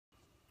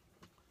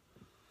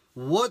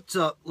What's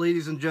up,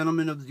 ladies and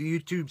gentlemen of the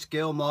YouTube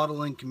scale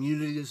modeling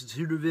community? This is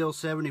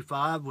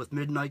Hooterville75 with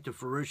Midnight the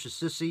Ferocious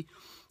Sissy,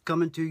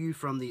 coming to you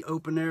from the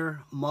open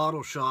air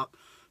model shop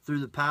through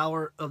the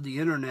power of the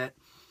internet.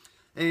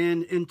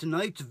 And in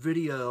tonight's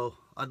video,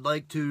 I'd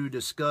like to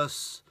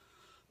discuss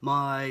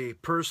my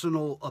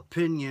personal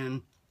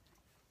opinion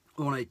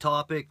on a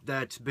topic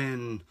that's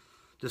been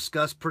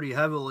discussed pretty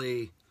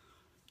heavily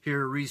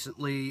here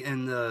recently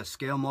in the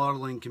scale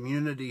modeling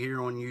community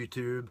here on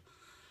YouTube.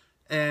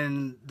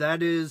 And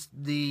that is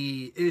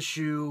the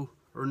issue,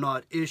 or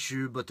not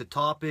issue, but the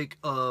topic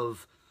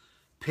of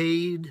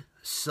paid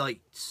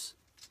sites.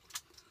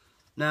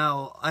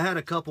 Now, I had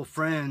a couple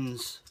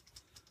friends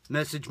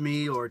message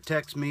me or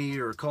text me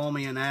or call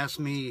me and ask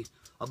me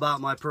about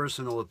my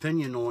personal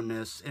opinion on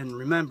this. And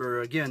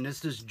remember, again,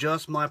 this is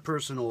just my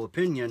personal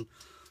opinion.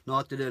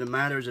 Not that it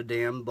matters a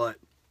damn, but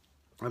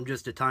I'm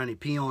just a tiny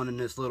peon in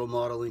this little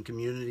modeling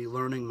community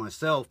learning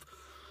myself.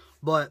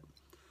 But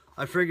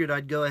I figured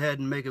I'd go ahead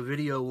and make a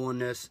video on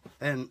this.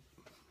 And,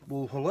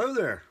 well, hello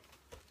there.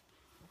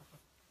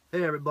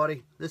 Hey,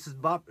 everybody. This is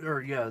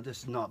this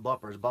is not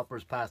Buppers.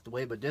 Buppers passed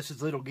away, but this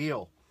is Little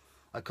Gil.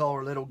 I call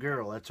her Little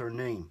Girl. That's her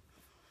name.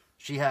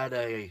 She had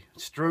a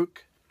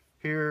stroke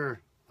here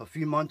a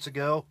few months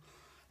ago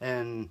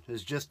and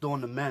is just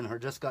on the mend. Her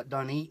just got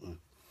done eating.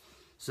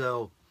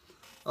 So,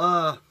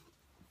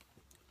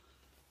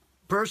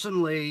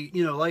 personally,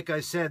 you know, like I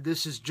said,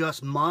 this is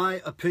just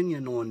my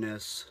opinion on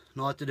this.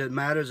 Not that it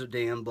matters a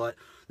damn, but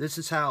this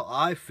is how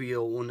I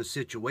feel on the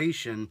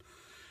situation.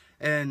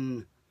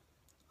 And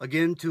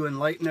again, to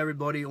enlighten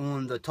everybody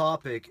on the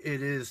topic,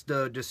 it is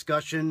the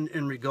discussion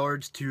in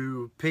regards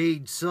to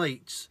paid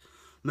sites.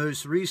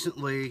 Most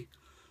recently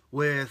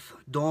with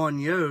Don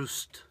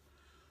Yost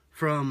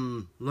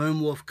from Lone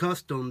Wolf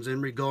Customs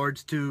in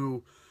regards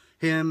to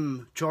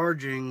him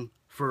charging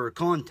for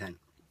content.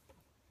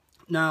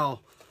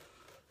 Now,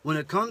 when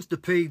it comes to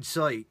paid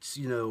sites,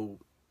 you know,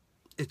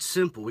 it's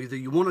simple. Either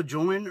you want to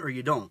join or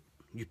you don't.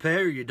 You pay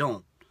or you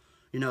don't.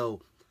 You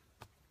know,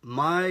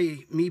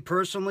 me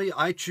personally,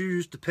 I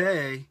choose to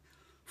pay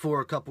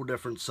for a couple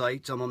different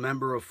sites. I'm a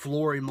member of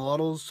Flory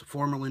Models,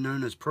 formerly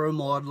known as Pro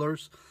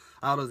Modelers,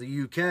 out of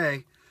the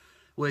UK,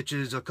 which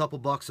is a couple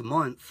bucks a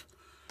month.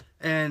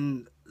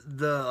 And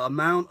the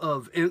amount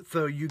of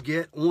info you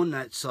get on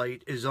that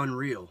site is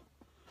unreal.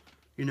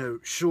 You know,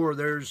 sure,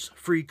 there's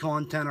free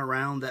content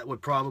around that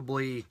would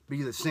probably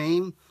be the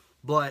same,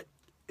 but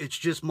it's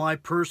just my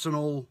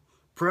personal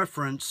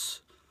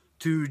preference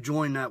to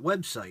join that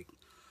website.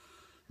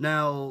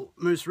 Now,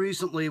 most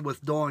recently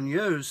with Don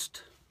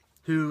Yost,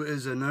 who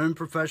is a known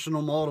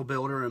professional model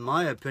builder, in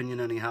my opinion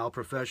anyhow,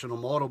 professional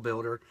model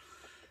builder,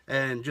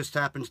 and just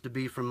happens to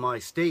be from my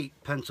state,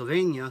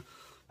 Pennsylvania,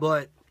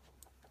 but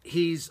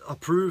he's a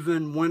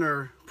proven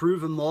winner,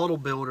 proven model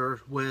builder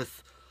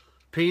with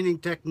painting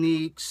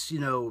techniques, you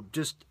know,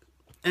 just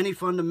any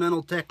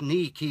fundamental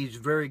technique he's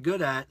very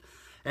good at.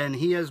 And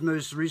he has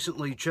most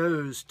recently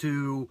chose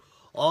to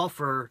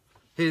offer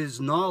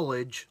his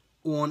knowledge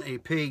on a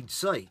paid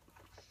site.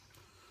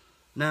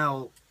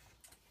 Now,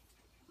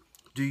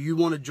 do you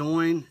want to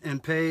join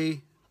and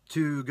pay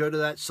to go to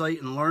that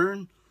site and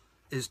learn?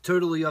 Is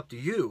totally up to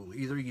you.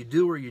 Either you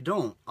do or you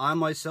don't. I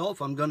myself,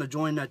 I'm going to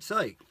join that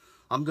site.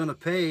 I'm going to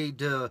pay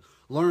to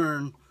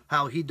learn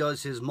how he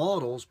does his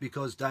models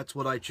because that's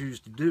what I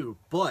choose to do.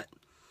 But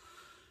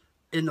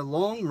in the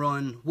long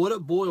run, what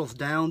it boils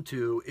down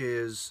to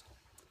is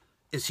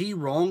he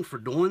wrong for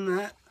doing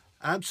that?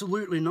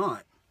 Absolutely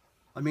not.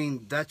 I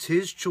mean, that's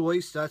his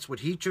choice. That's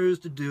what he chose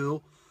to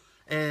do.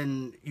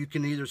 And you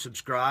can either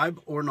subscribe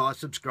or not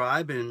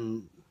subscribe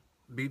and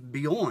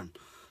be on.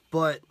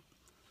 But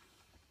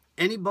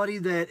anybody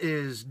that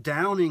is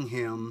downing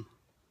him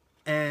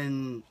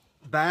and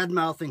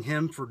bad-mouthing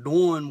him for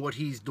doing what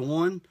he's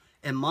doing,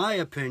 in my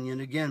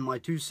opinion, again, my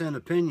 2-cent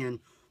opinion,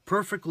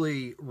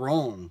 perfectly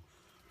wrong.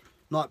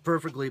 Not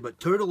perfectly, but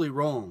totally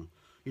wrong.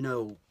 You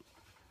know,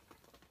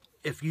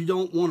 if you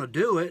don't want to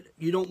do it,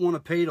 you don't want to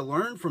pay to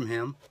learn from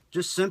him,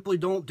 just simply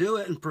don't do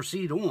it and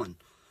proceed on.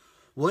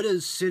 What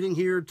is sitting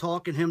here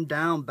talking him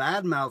down,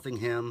 bad-mouthing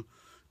him,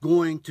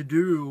 going to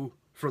do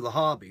for the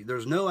hobby?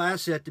 There's no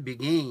asset to be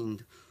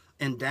gained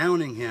in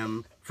downing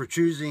him for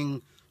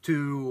choosing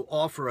to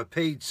offer a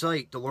paid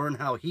site to learn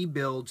how he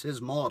builds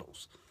his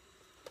models.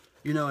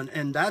 You know,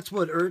 and that's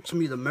what irks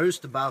me the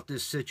most about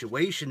this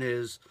situation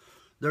is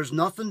there's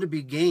nothing to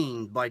be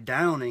gained by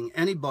downing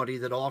anybody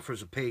that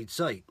offers a paid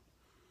site.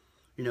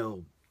 You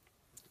know,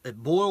 it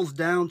boils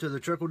down to the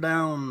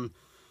trickle-down,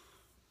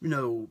 you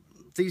know,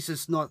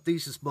 not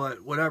thesis,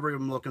 but whatever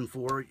I'm looking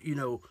for. You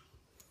know,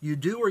 you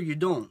do or you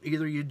don't.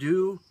 Either you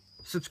do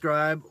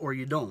subscribe or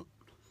you don't.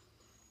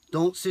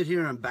 Don't sit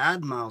here and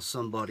badmouth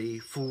somebody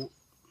for...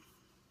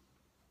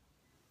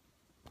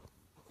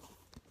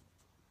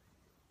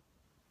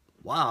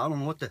 Wow, I don't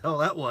know what the hell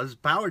that was.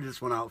 Power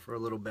just went out for a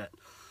little bit.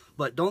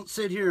 But don't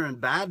sit here and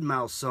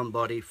badmouth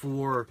somebody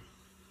for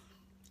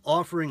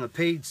offering a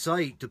paid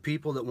site to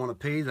people that want to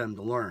pay them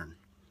to learn.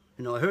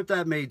 You know, I hope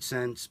that made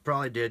sense.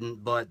 Probably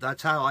didn't, but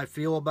that's how I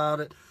feel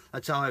about it.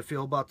 That's how I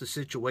feel about the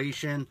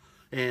situation,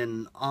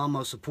 and I'm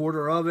a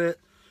supporter of it.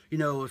 You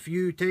know, if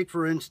you take,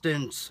 for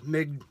instance,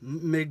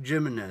 Mig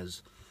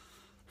Jimenez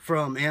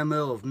from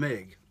Ammo of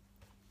Mig.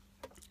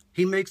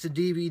 He makes a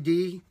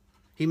DVD,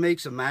 he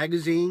makes a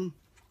magazine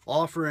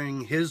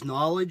offering his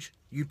knowledge.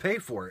 You pay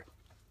for it.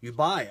 You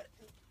buy it.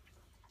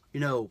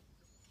 You know,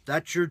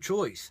 that's your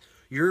choice.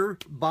 You're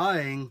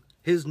buying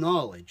his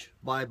knowledge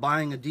by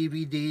buying a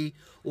DVD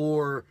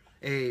or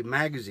a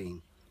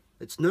magazine.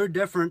 It's no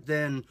different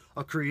than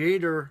a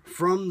creator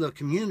from the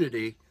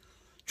community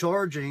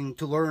charging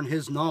to learn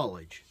his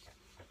knowledge.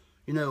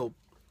 You know,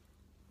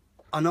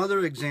 another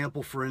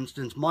example, for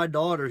instance, my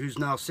daughter, who's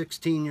now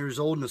 16 years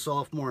old and a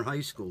sophomore in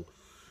high school,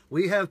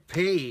 we have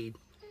paid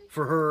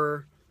for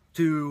her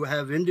to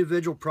have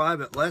individual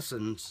private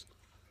lessons,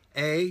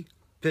 A,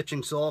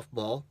 pitching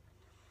softball,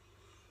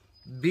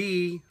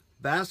 B,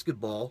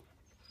 basketball,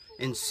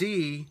 and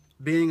C,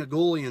 being a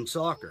goalie in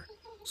soccer.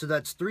 So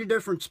that's 3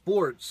 different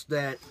sports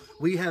that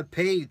we have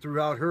paid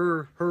throughout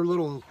her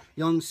little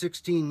young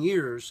 16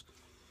 years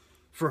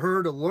for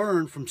her to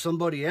learn from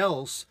somebody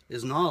else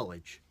is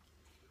knowledge.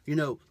 You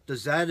know,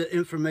 does that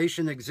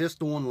information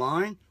exist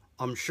online?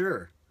 I'm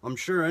sure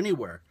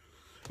anywhere.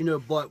 You know,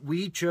 but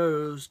we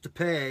chose to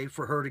pay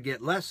for her to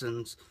get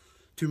lessons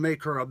to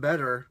make her a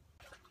better.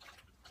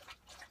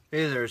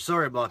 Hey there,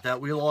 sorry about that.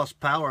 We lost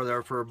power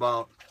there for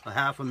about a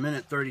half a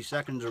minute, 30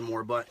 seconds or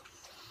more, but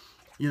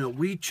you know,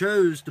 we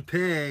chose to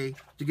pay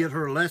to get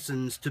her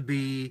lessons to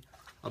be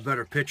a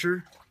better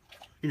pitcher,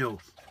 you know,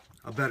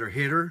 a better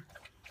hitter,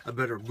 a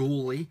better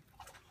goalie,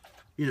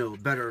 you know,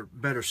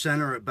 better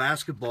center at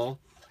basketball.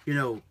 You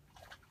know,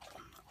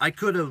 I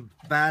could have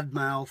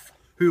badmouthed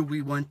who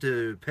we went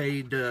to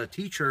pay to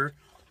teach her,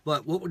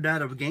 but what would that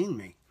have gained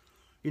me?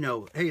 You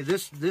know, hey,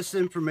 this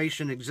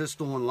information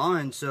exists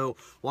online, so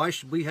why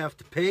should we have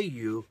to pay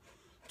you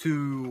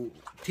to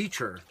teach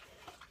her?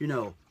 You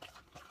know,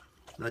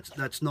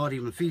 that's not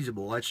even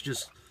feasible. That's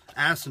just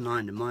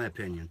asinine in my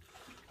opinion.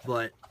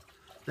 But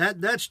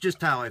that's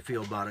just how I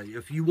feel about it.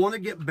 If you want to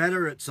get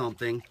better at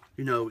something,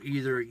 you know,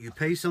 either you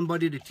pay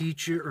somebody to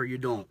teach you or you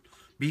don't.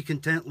 Be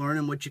content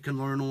learning what you can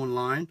learn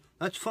online.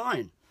 That's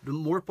fine. The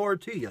more power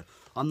to you.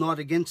 I'm not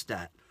against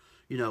that.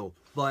 You know,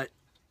 but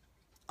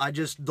I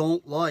just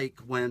don't like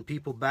when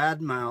people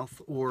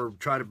badmouth or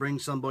try to bring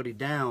somebody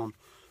down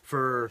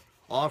for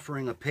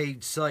offering a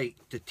paid site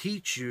to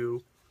teach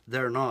you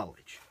their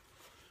knowledge.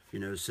 You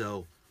know,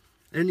 so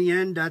in the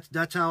end,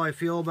 that's how I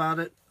feel about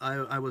it.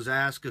 I was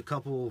asked a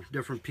couple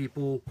different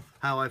people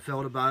how I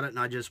felt about it, and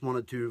I just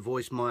wanted to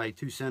voice my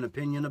 2-cent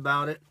opinion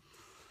about it.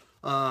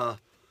 On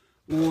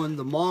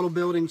the model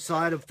building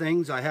side of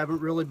things, I haven't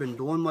really been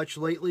doing much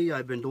lately.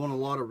 I've been doing a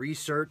lot of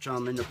research.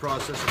 I'm in the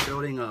process of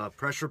building a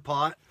pressure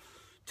pot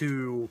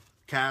to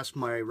cast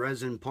my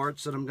resin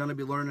parts that I'm going to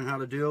be learning how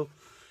to do.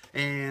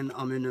 And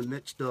I'm in the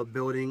midst of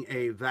building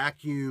a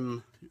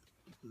vacuum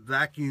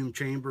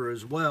chamber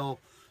as well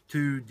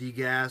to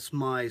degas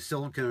my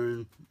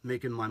silicone,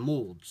 making my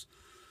molds.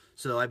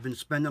 So I've been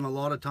spending a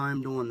lot of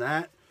time doing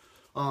that.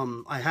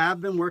 I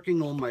have been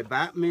working on my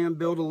Batman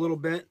build a little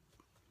bit.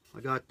 I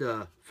got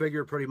the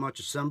figure pretty much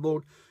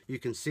assembled. You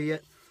can see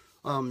it.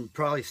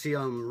 Probably see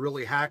I'm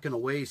really hacking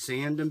away,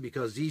 sanding,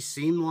 because these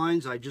seam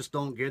lines, I just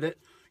don't get it.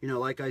 You know,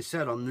 like I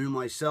said, I'm new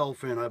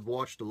myself, and I've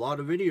watched a lot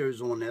of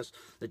videos on this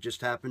that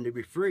just happened to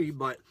be free.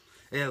 But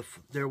if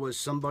there was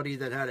somebody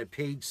that had a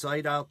paid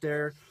site out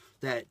there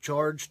that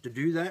charged to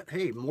do that,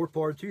 hey, more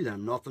power to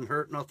them. Nothing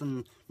hurt,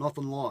 nothing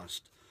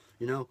lost.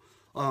 You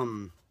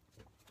know,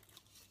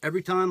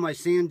 every time I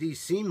sand these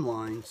seam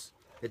lines,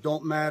 it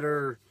don't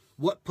matter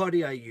what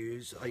putty I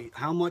use,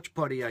 how much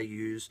putty I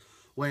use.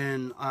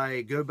 When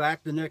I go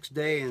back the next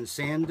day and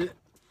sand it,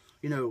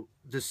 you know,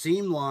 the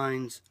seam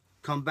lines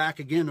come back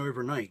again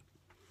overnight.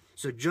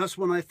 So just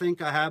when I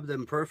think I have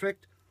them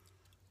perfect,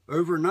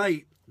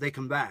 overnight they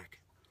come back.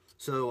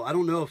 So I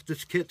don't know if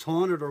this kit's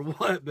haunted or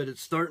what, but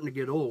it's starting to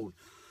get old.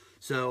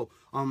 So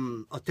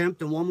I'm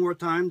attempting one more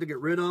time to get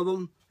rid of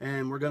them,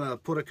 and we're going to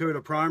put a coat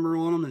of primer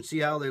on them and see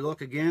how they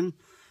look again.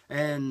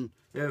 And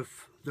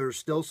if there's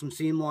still some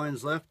seam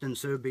lines left, then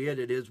so be it.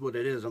 It is what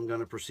it is. I'm going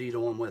to proceed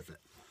on with it.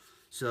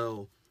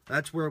 So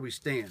that's where we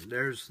stand.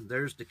 There's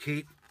the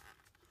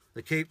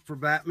cape for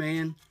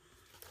Batman.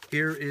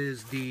 Here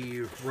is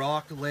the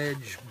rock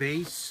ledge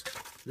base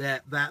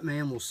that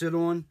Batman will sit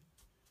on.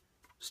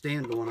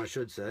 Stand on, I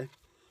should say.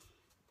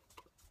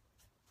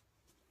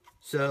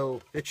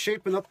 So it's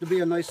shaping up to be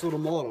a nice little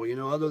model, you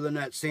know, other than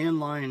that sand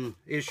line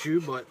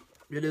issue, but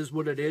it is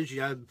what it is.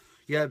 You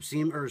have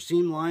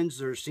seam lines.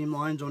 There's seam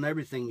lines on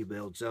everything you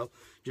build, so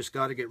just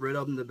got to get rid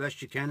of them the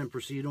best you can and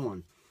proceed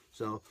on.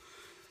 So,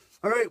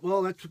 all right,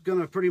 well, that's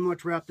gonna pretty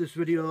much wrap this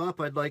video up.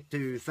 I'd like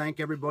to thank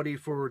everybody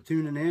for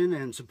tuning in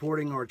and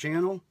supporting our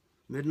channel,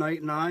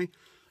 Midnight and I.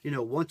 You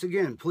know, once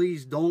again,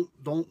 please don't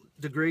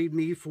degrade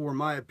me for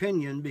my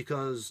opinion,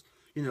 because,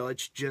 you know,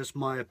 it's just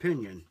my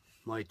opinion,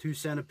 my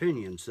 2-cent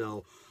opinion.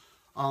 So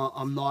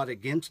I'm not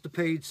against the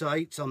paid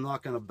sites. I'm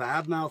not going to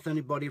badmouth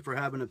anybody for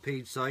having a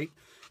paid site.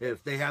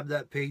 If they have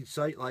that paid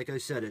site, like I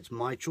said, it's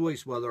my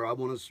choice whether I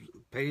want to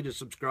pay to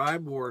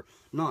subscribe or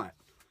not.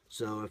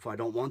 So if I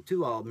don't want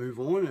to, I'll move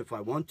on. If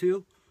I want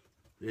to,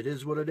 it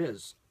is what it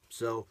is.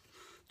 So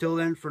till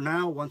then, for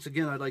now, once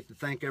again, I'd like to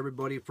thank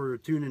everybody for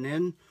tuning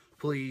in.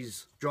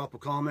 Please drop a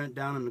comment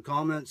down in the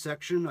comment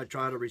section. I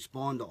try to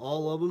respond to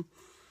all of them.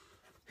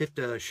 Hit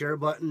the share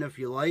button if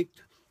you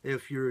liked.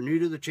 If you're new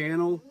to the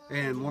channel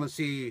and want to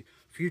see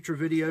future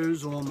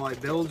videos on my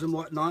builds and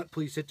whatnot,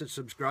 please hit the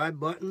subscribe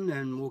button,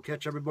 and we'll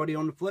catch everybody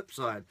on the flip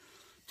side.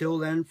 Till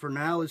then, for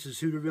now, this is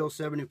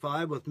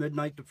Hooterville75 with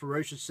Midnight the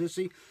Ferocious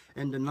Sissy,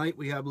 and tonight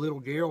we have Little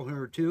Gail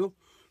here too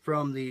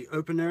from the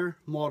Open Air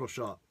Model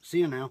Shop. See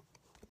you now.